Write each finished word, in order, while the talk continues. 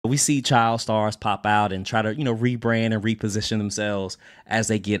we see child stars pop out and try to, rebrand and reposition themselves as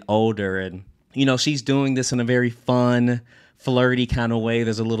they get older. And, she's doing this in a very fun, flirty kind of way.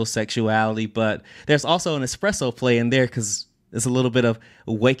 There's a little sexuality, but there's also an espresso play in there because there's a little bit of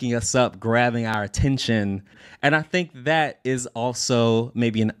waking us up, grabbing our attention. And I think that is also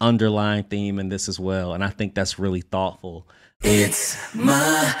maybe an underlying theme in this as well. And I think that's really thoughtful. It's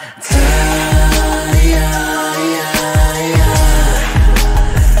my time,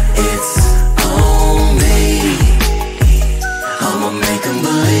 it's on me, I'ma make 'em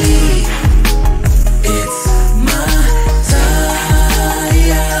believe. It's my time,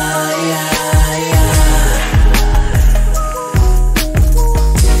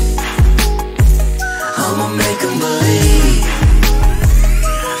 I'ma make 'em believe,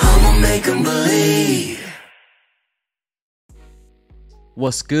 I'ma make 'em believe.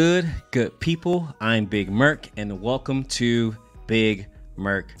 What's good, good people? I'm Big Merk, and welcome to Big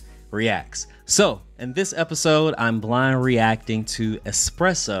Merk Reacts. So, in this episode, I'm blind reacting to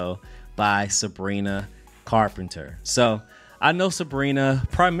Espresso by Sabrina Carpenter. So, I know Sabrina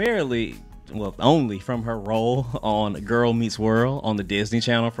primarily, well, only from her role on Girl Meets World on the Disney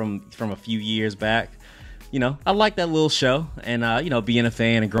Channel from a few years back. I like that little show, and being a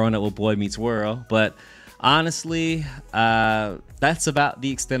fan and growing up with Boy Meets World, but honestly, that's about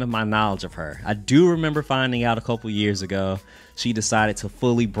the extent of my knowledge of her. I do remember finding out a couple years ago she decided to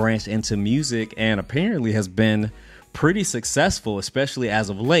fully branch into music and apparently has been pretty successful, especially as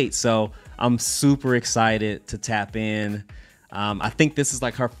of late. So I'm super excited to tap in. I think this is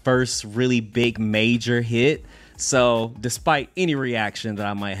like her first really big major hit. So despite any reaction that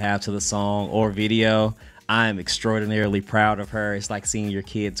I might have to the song or video, I'm extraordinarily proud of her. It's like seeing your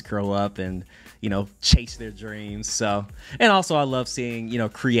kids grow up and chase their dreams. So, and also I love seeing,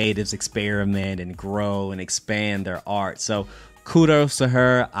 creatives experiment and grow and expand their art. So kudos to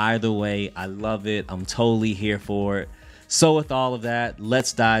her either way. I love it. I'm totally here for it. So with all of that,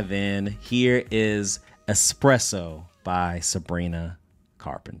 let's dive in. Here is Espresso by Sabrina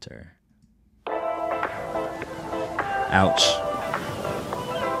Carpenter. Ouch.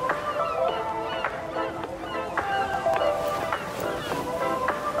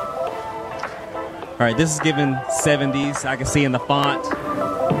 All right, this is giving 70s. I can see in the font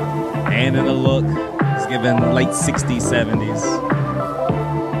and in the look. It's giving late 60s, 70s.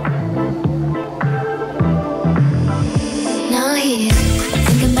 Now he's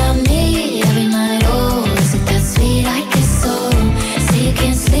thinking about me every night. Oh, is it that sweet? I guess so. Say you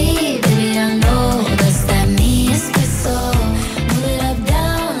can't sleep, baby, I know. That's that me espresso. Move it up,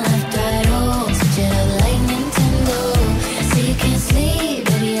 down, left, right, oh. Switch it up like Nintendo. Say you can't sleep,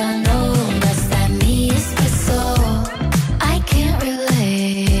 baby, I know.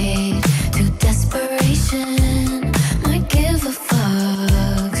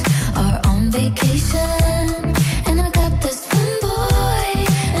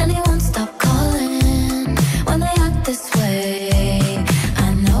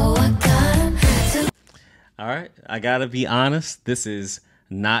 I gotta be honest, this is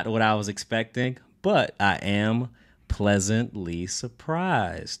not what I was expecting, but I am pleasantly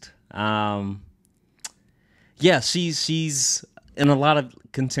surprised. Yeah, she's and a lot of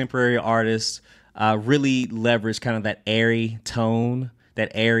contemporary artists really leverage kind of that airy tone,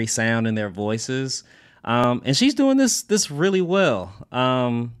 that airy sound in their voices, and she's doing this really well.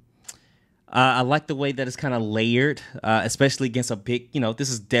 I like the way that it's kind of layered, especially against a big, this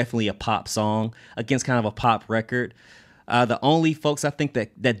is definitely a pop song against kind of a pop record. The only folks I think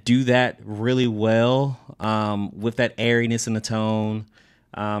that do that really well with that airiness in the tone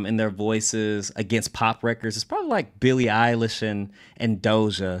in their voices against pop records is probably like Billie Eilish and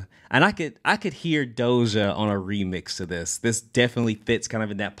Doja. And I could hear Doja on a remix to this. This definitely fits kind of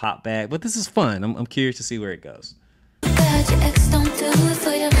in that pop bag, but this is fun. I'm curious to see where it goes. That your ex don't do it for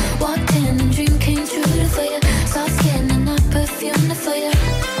you. Walked in and dream came true for you. Soft skin and not perfume for you.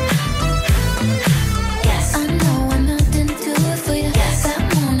 Yes, I know I nothing to it for you. Yes, that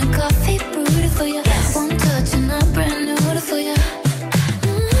morning coffee brewed for you. Yes, one touch and I'm brand new for you.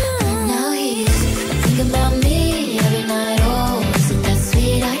 Now he's thinking about me every night. Oh, is it that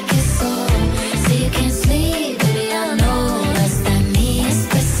sweet? I guess so. Say you can't sleep, baby, I know. That's that me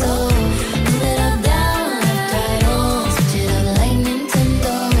espresso. Move it up, down, left, right, oh. Switch it up like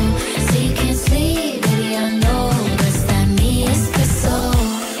Nintendo. Say you can't sleep, baby, I know. That's that me espresso.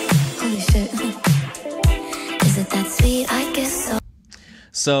 Holy shit. Is it that sweet? I guess so.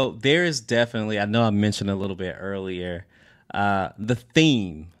 So there is definitely, I know I mentioned a little bit earlier, the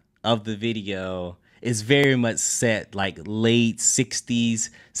theme of the video is very much set like late 60s,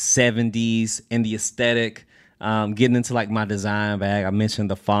 70s, and the aesthetic getting into like my design bag. I mentioned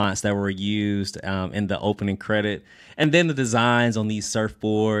the fonts that were used in the opening credit, and then the designs on these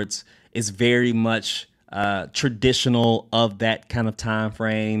surfboards is very much traditional of that kind of time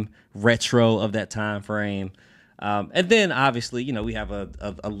frame, retro of that time frame. And then obviously, you know, we have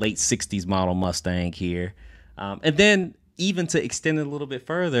a late 60s model Mustang here. And then even to extend it a little bit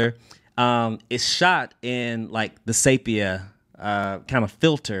further, it's shot in like the sepia kind of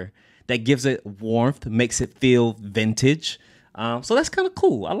filter that gives it warmth, makes it feel vintage. So that's kind of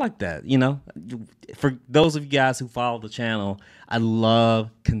cool. I like that. You know, for those of you guys who follow the channel, I love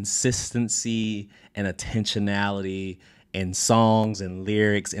consistency and intentionality in songs and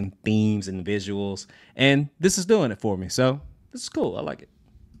lyrics and themes and visuals. And this is doing it for me. So this is cool. I like it.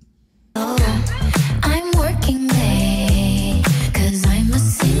 I'm working late, 'cause I'm a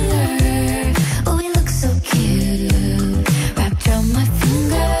singer. Oh, we look so cute, wrapped around my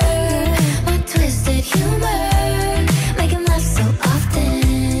finger. My twisted humor, make him laugh so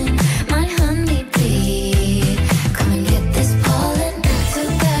often. My honeybee, come and get this pollen. Too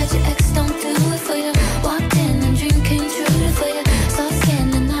bad your ex don't do it for you. Walked in and dream came true for you. Soft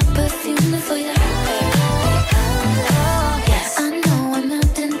skin and that perfume for you. Yes, I know I'm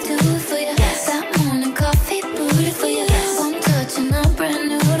out and do it for you. That morning coffee brewed for you. One touch and I'm brand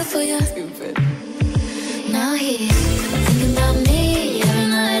new for you. Now he's thinking about me every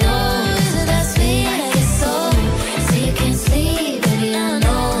night. Oh, is it that sweet? I guess so. Say you can't sleep, baby, I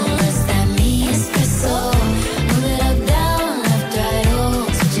know. That's that me espresso. Move it up, down, left, right, oh.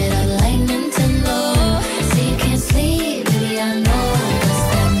 Switch it up like Nintendo. Say you can't sleep, baby, I know. That's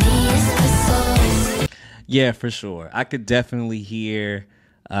that me espresso. Yeah, for sure. I could definitely hear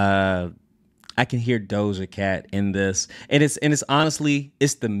I can hear Doja Cat in this. And it's honestly,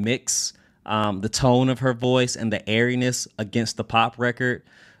 it's the mix, the tone of her voice and the airiness against the pop record.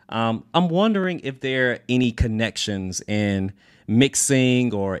 I'm wondering if there are any connections in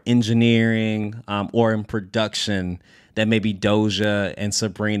mixing or engineering or in production that maybe Doja and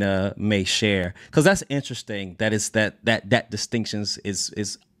Sabrina may share. Because that's interesting. That is that distinctions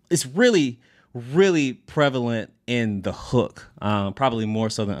is really prevalent in the hook, probably more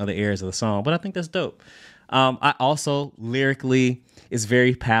so than other areas of the song, but I think that's dope. I also lyrically, it's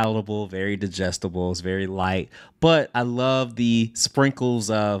very palatable, very digestible, it's very light, but I love the sprinkles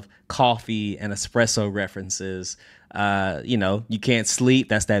of coffee and espresso references. You know, you can't sleep,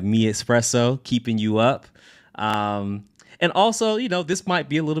 that's that me espresso keeping you up. And also, you know, this might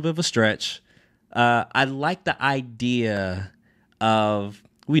be a little bit of a stretch. I like the idea of,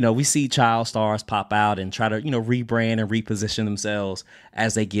 you know, we see child stars pop out and try to, you know, rebrand and reposition themselves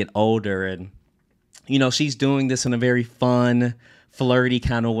as they get older. And, you know, she's doing this in a very fun, flirty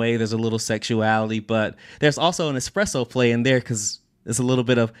kind of way. There's a little sexuality, but there's also an espresso play in there because it's a little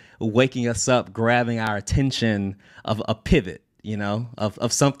bit of waking us up, grabbing our attention of a pivot, you know,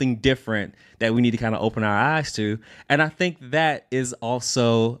 of something different that we need to kind of open our eyes to. And I think that is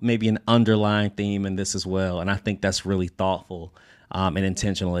also maybe an underlying theme in this as well. And I think that's really thoughtful and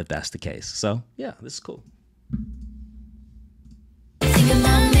intentional if that's the case. So yeah, this is cool. Think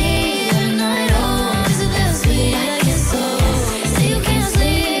about me every night. Oh, is it that sweet? I guess so. Say you can't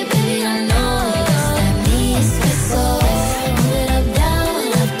sleep, baby, I know. That's that me espresso. Move it up,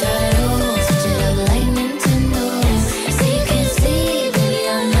 down, left, right, oh. Switch it up like Nintendo. Say you can't sleep, baby, I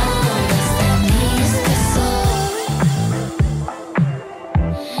know. That's that me espresso.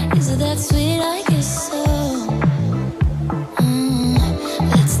 Is it that sweet? I guess so.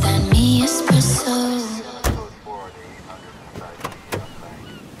 That's that me espresso.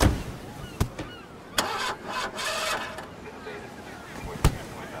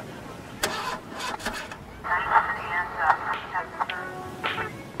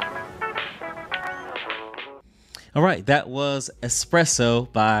 All right, that was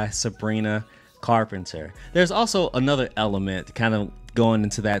Espresso by Sabrina Carpenter. There's also another element kind of going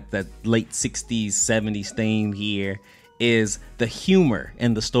into that late 60s, 70s theme here is the humor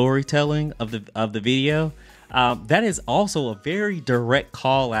and the storytelling of the video. That is also a very direct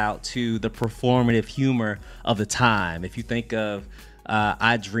call out to the performative humor of the time. If you think of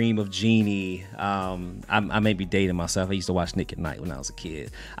I Dream of Jeannie. I may be dating myself. I used to watch Nick at Night when I was a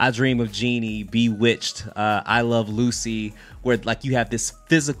kid. I Dream of Jeannie, Bewitched, I Love Lucy, where like you have this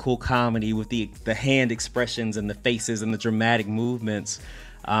physical comedy with the hand expressions and the faces and the dramatic movements.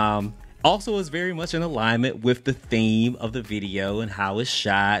 Also is very much in alignment with the theme of the video and how it's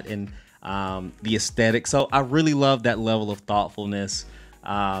shot and the aesthetic. So I really love that level of thoughtfulness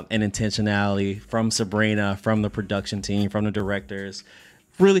and intentionality from Sabrina, from the production team, from the directors.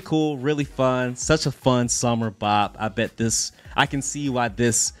 Really cool, really fun, such a fun summer bop. I bet I can see why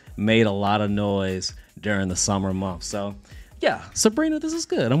this made a lot of noise during the summer months. So yeah, Sabrina, this is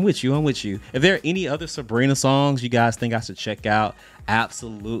good. I'm with you. If there are any other Sabrina songs you guys think I should check out,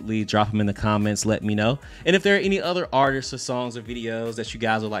 absolutely drop them in the comments. Let me know. And if there are any other artists or songs or videos that you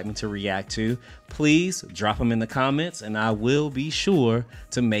guys would like me to react to, please drop them in the comments and I will be sure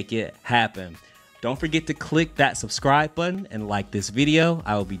to make it happen. Don't forget to click that subscribe button and like this video.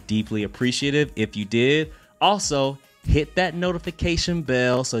 I will be deeply appreciative if you did. Also, hit that notification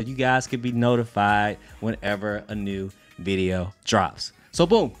bell so you guys can be notified whenever a new video drops. So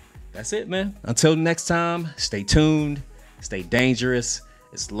boom, that's it, man. Until next time, stay tuned, stay dangerous.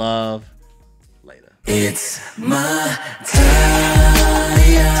 It's love. Later. It's my time.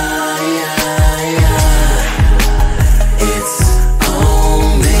 It's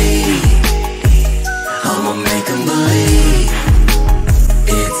on me. I'ma make 'em believe.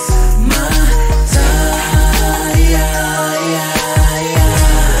 It's my time.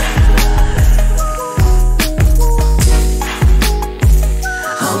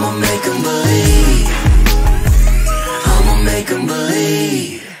 I'ma make 'em believe. I'ma make 'em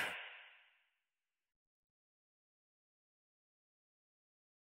believe.